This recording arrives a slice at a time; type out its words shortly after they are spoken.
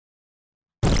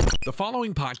The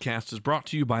following podcast is brought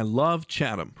to you by Love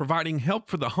Chatham, providing help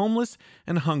for the homeless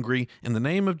and hungry in the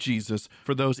name of Jesus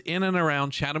for those in and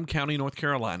around Chatham County, North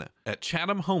Carolina at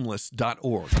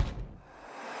chathamhomeless.org.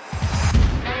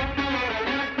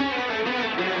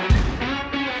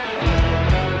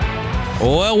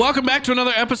 Well, welcome back to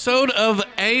another episode of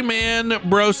Amen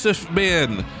Broseph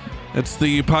Ben. It's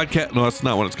the podcast. No, that's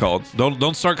not what it's called.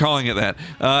 Don't start calling it that.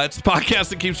 It's the podcast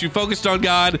that keeps you focused on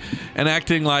God and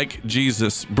acting like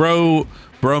Jesus.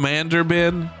 Bromander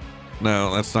Ben?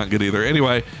 No, that's not good either.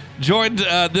 Anyway, joined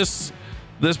this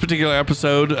particular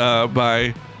episode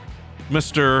by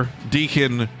Mr.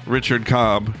 Deacon Richard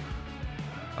Cobb.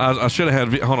 I should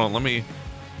have had. Hold on. Let me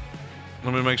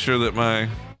make sure that my.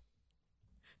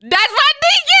 That's my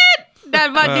deacon.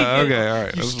 That's my deacon. Okay, all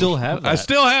right. You still have that. I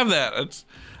still have that.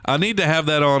 I need to have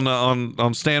that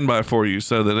on standby for you,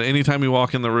 so that anytime you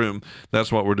walk in the room,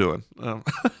 that's what we're doing.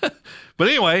 But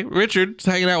anyway, Richard's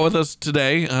hanging out with us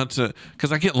today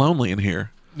because I get lonely in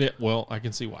here. Yeah, well, I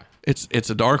can see why.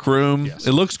 It's a dark room. Yes.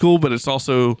 It looks cool, but it's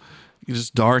also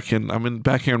just dark, and I'm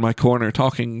back here in my corner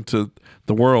talking to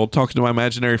the world, talking to my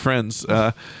imaginary friends.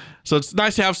 So it's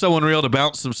nice to have someone real to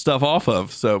bounce some stuff off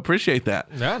of. So appreciate that.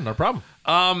 Yeah, no problem.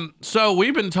 So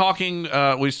we've been talking,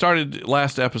 we started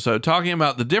last episode talking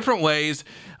about the different ways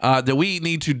that we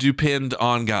need to depend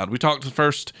on God. We talked the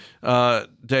first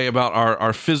day about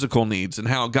our physical needs and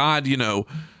how God,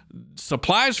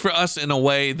 supplies for us in a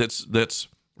way that's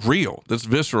real, that's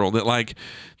visceral, that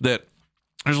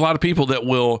there's a lot of people that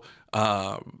will,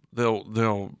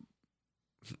 they'll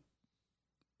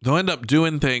end up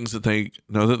doing things that they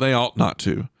know that they ought not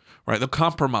to, right? They'll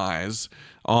compromise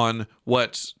on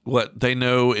what they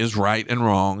know is right and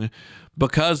wrong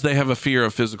because they have a fear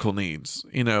of physical needs.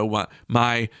 I'm not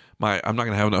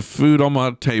going to have enough food on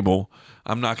my table.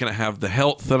 I'm not going to have the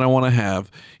health that I want to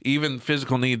have. Even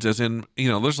physical needs, as in,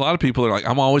 there's a lot of people that are like,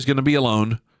 I'm always going to be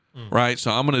alone. Right.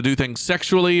 So I'm going to do things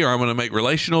sexually, or I'm going to make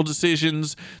relational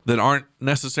decisions that aren't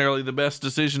necessarily the best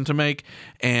decision to make.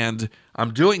 And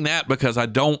I'm doing that because I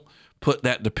don't put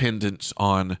that dependence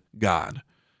on God.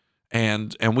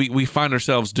 And we find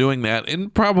ourselves doing that in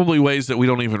probably ways that we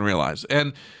don't even realize.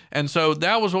 And so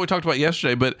that was what we talked about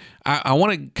yesterday. But I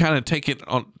want to kind of take it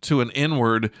on to an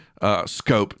inward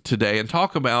scope today and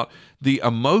talk about the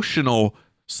emotional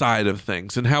side of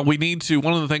things and how we need to.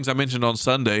 One of the things I mentioned on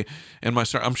Sunday in my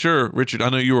sermon, I'm sure, Richard, I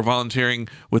know you were volunteering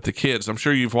with the kids. I'm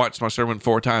sure you've watched my sermon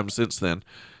 4 times since then.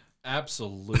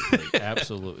 Absolutely,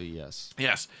 yes.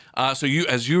 Yes. So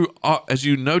as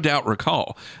you no doubt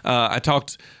recall, I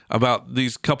talked about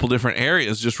these couple different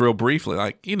areas just real briefly.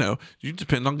 Like, you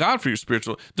depend on God for your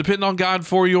spiritual, depend on God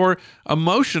for your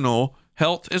emotional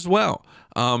health as well.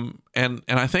 And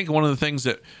I think one of the things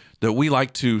that we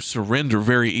like to surrender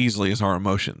very easily is our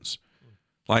emotions.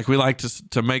 Like, we like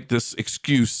to make this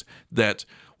excuse that,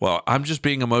 well, I'm just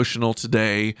being emotional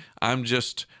today. I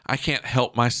can't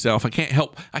help myself. I can't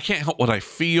help what I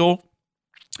feel.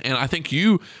 And I think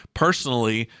you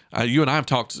personally, you and I have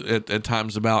talked at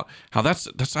times about how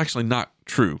that's actually not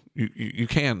true. You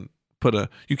can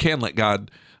let God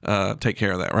take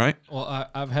care of that, right? Well,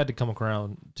 I've had to come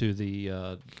around to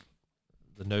the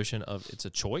notion of it's a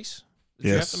choice that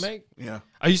you have to make. Yeah.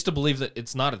 I used to believe that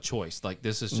it's not a choice. Like,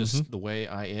 this is just the way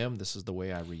I am. This is the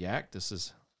way I react. This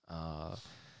is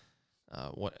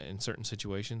what in certain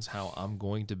situations how I'm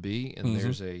going to be. And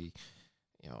there's a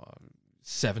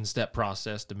 7-step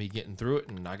process to me getting through it,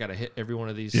 and I got to hit every one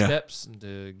of these steps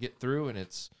to get through. And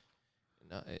it's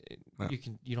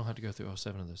you don't have to go through all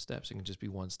 7 of those steps. It can just be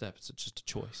one step. It's just a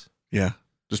choice. Yeah.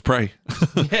 Just pray.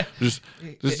 Yeah. just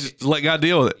let God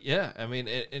deal with it. Yeah. I mean,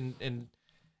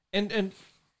 and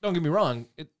don't get me wrong.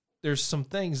 There's some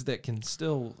things that can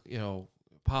still,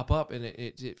 pop up, and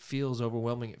it feels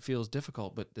overwhelming. It feels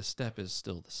difficult, but the step is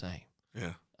still the same.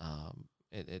 Yeah.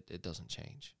 It doesn't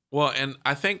change. Well, and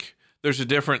I think there's a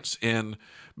difference in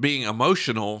being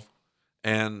emotional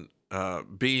and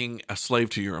being a slave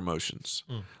to your emotions.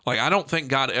 Like, I don't think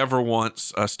God ever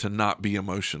wants us to not be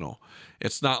emotional.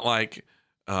 It's not like,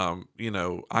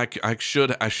 I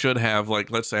should have,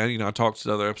 like, let's say, I talked to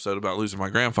the other episode about losing my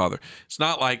grandfather. It's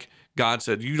not like God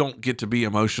said, you don't get to be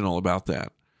emotional about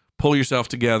that. Pull yourself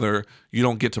together. You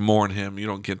don't get to mourn him. You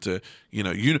don't get to,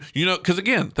 because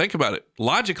again, think about it.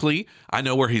 Logically, I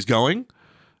know where he's going.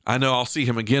 I know I'll see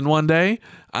him again one day.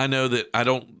 I know that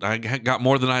I got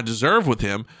more than I deserve with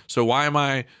him. So why am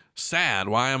I sad?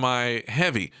 Why am I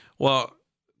heavy? Well,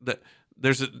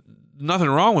 there's nothing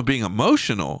wrong with being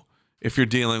emotional if you're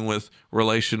dealing with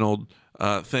relational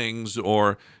things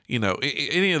or,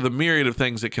 any of the myriad of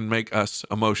things that can make us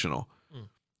emotional.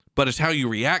 but it's how you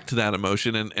react to that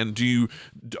emotion, and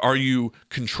are you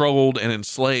controlled and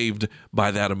enslaved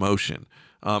by that emotion?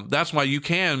 That's why you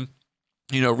can,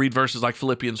 read verses like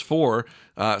Philippians 4,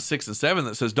 6 and 7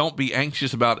 that says, "Don't be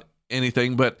anxious about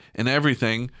anything, but in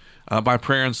everything, by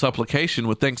prayer and supplication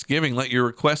with thanksgiving, let your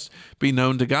requests be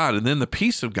known to God. And then the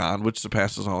peace of God, which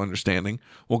surpasses all understanding,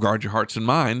 will guard your hearts and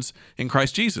minds in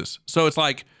Christ Jesus." So it's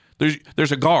like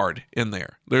there's a guard in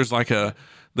there.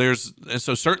 And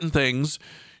so certain things,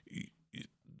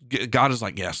 God is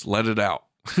like, yes, let it out.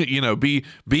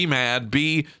 Be mad,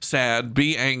 be sad,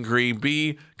 be angry,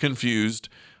 be confused,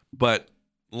 but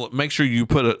make sure you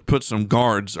put some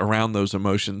guards around those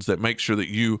emotions that make sure that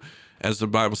you, as the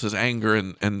Bible says, anger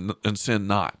and sin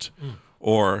not.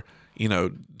 Or,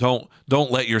 don't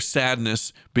let your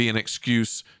sadness be an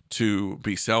excuse to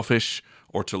be selfish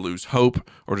or to lose hope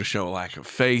or to show a lack of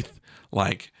faith.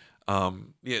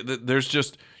 There's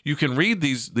just, you can read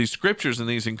these scriptures and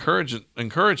these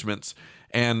encouragements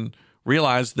and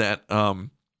realize that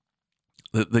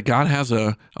that God has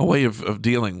a way of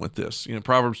dealing with this.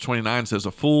 Proverbs 29 says,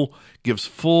 "A fool gives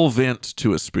full vent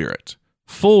to his spirit."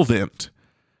 Full vent,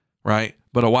 right?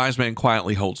 But a wise man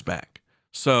quietly holds back.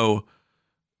 So,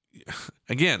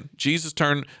 again, Jesus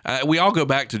turned, we all go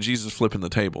back to Jesus flipping the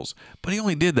tables, but he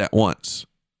only did that once,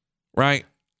 right?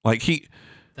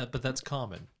 But that's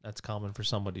common. That's common for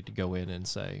somebody to go in and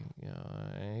say,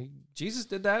 hey, Jesus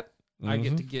did that. I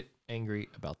get to get angry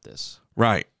about this.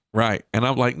 Right. And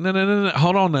I'm like, no,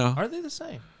 hold on now. Are they the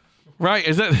same? Right.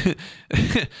 Is that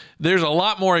there's a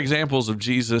lot more examples of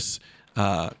Jesus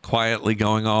quietly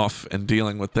going off and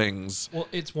dealing with things. Well,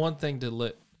 it's one thing to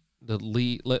let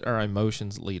our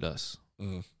emotions lead us.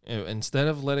 Instead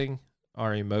of letting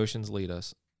our emotions lead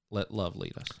us, let love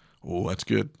lead us. Oh, that's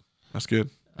good.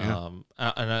 Yeah.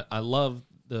 I love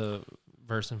the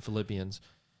verse in Philippians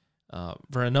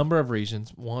for a number of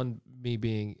reasons. One, me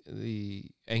being the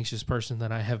anxious person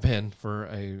that I have been for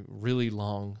a really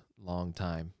long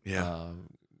time. Yeah.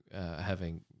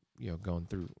 Having gone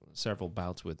through several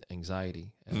bouts with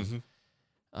anxiety.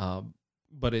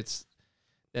 But it's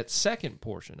that second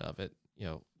portion of it,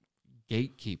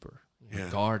 gatekeeper,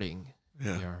 guarding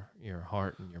your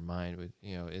heart and your mind with,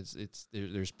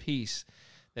 there's peace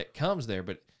that comes there,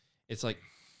 but it's like,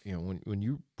 when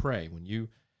you pray, when you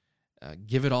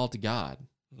give it all to God,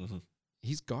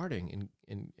 he's guarding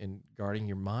and guarding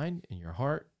your mind and your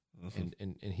heart,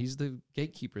 and he's the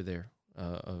gatekeeper there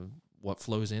of what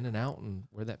flows in and out and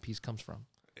where that peace comes from.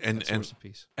 And source of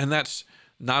peace. And that's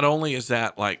not only is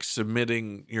that like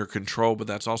submitting your control, but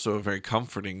that's also a very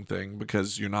comforting thing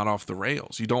because you're not off the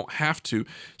rails. You don't have to.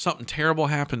 Something terrible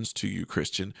happens to you,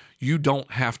 Christian. You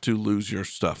don't have to lose your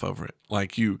stuff over it.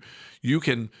 Like you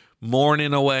can mourn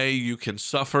in a way, you can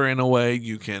suffer in a way,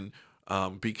 you can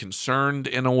be concerned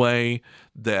in a way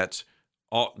that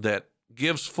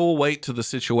gives full weight to the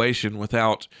situation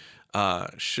without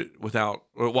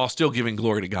while still giving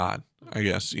glory to God, I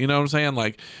guess. You know what I'm saying?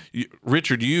 Like,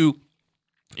 Richard,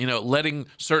 letting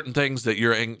certain things that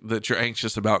you're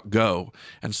anxious about go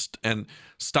and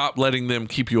stop letting them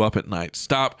keep you up at night.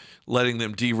 Stop letting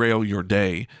them derail your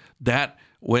day. That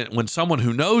when someone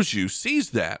who knows you sees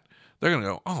that, they're going to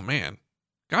go, "Oh man,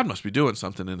 God must be doing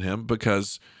something in him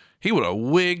because he would have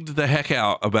wigged the heck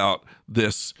out about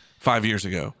this 5 years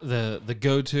ago." The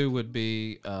go-to would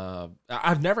be,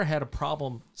 I've never had a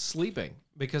problem sleeping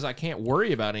because I can't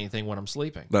worry about anything when I'm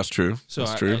sleeping. That's true. So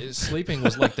That's true. Sleeping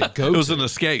was like the go-to. It was an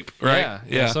escape, right?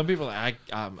 Yeah. Some people are like,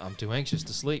 I'm too anxious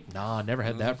to sleep. No, I never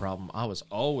had that problem. I was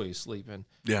always sleeping.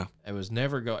 Yeah. It was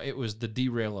it was the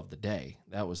derail of the day.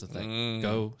 That was the thing.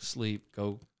 Go sleep,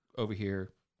 go over here,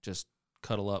 just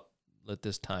cuddle up, let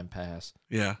this time pass.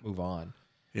 Yeah. Move on.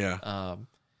 Yeah.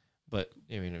 But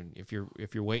I mean, if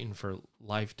you're waiting for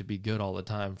life to be good all the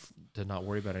time to not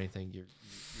worry about anything, you're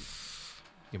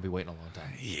gonna be waiting a long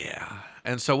time. Yeah,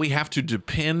 and so we have to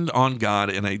depend on God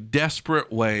in a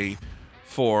desperate way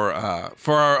for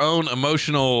our own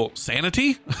emotional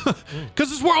sanity, because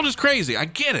this world is crazy. I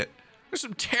get it. There's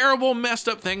some terrible, messed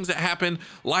up things that happen.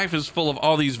 Life is full of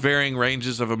all these varying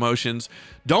ranges of emotions.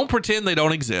 Don't pretend they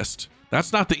don't exist.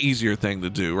 That's not the easier thing to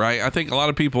do, right? I think a lot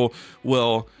of people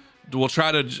will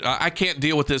try to, I can't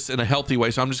deal with this in a healthy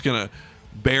way, so I'm just going to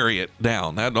bury it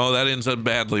down. That ends up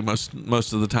badly most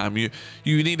of the time. You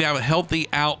need to have healthy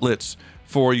outlets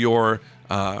for your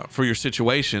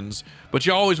situations, but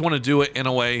you always want to do it in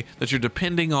a way that you're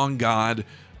depending on God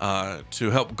to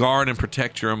help guard and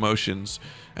protect your emotions,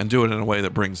 and do it in a way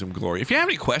that brings him glory. If you have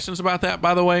any questions about that,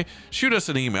 by the way, shoot us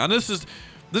an email. And this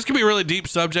could be a really deep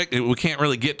subject that we can't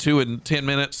really get to in 10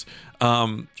 minutes.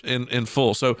 in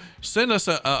full. So send us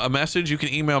a message. You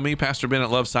can email me, Pastor Ben at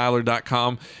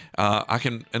lovesiler.com. I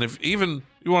can, and if even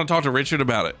you want to talk to Richard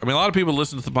about it. I mean, a lot of people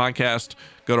listen to the podcast,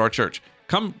 go to our church.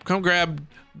 Come grab,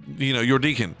 your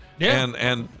deacon. Yeah.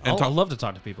 And I'd talk. love to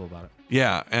talk to people about it.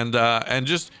 Yeah, and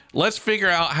just let's figure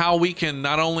out how we can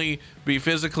not only be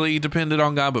physically dependent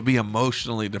on God, but be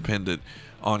emotionally dependent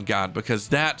on God, because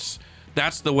that's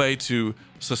the way to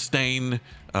sustain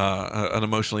an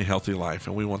emotionally healthy life,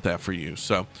 and we want that for you.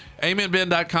 So,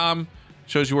 amenben.com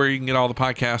shows you where you can get all the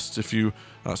podcasts. If you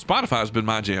Spotify has been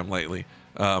my jam lately,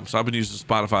 so I've been using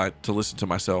Spotify to listen to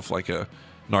myself like a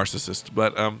narcissist,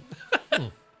 but.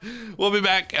 We'll be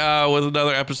back with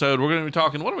another episode. We're going to be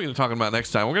talking. What are we going to be talking about next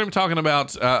time? We're going to be talking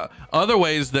about other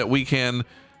ways that we can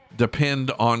depend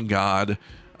on God.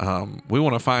 We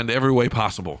want to find every way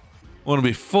possible. We want to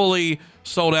be fully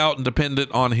sold out and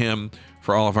dependent on Him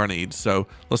for all of our needs. So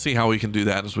let's see how we can do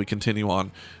that as we continue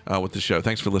on with the show.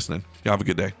 Thanks for listening. Y'all have a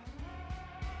good day.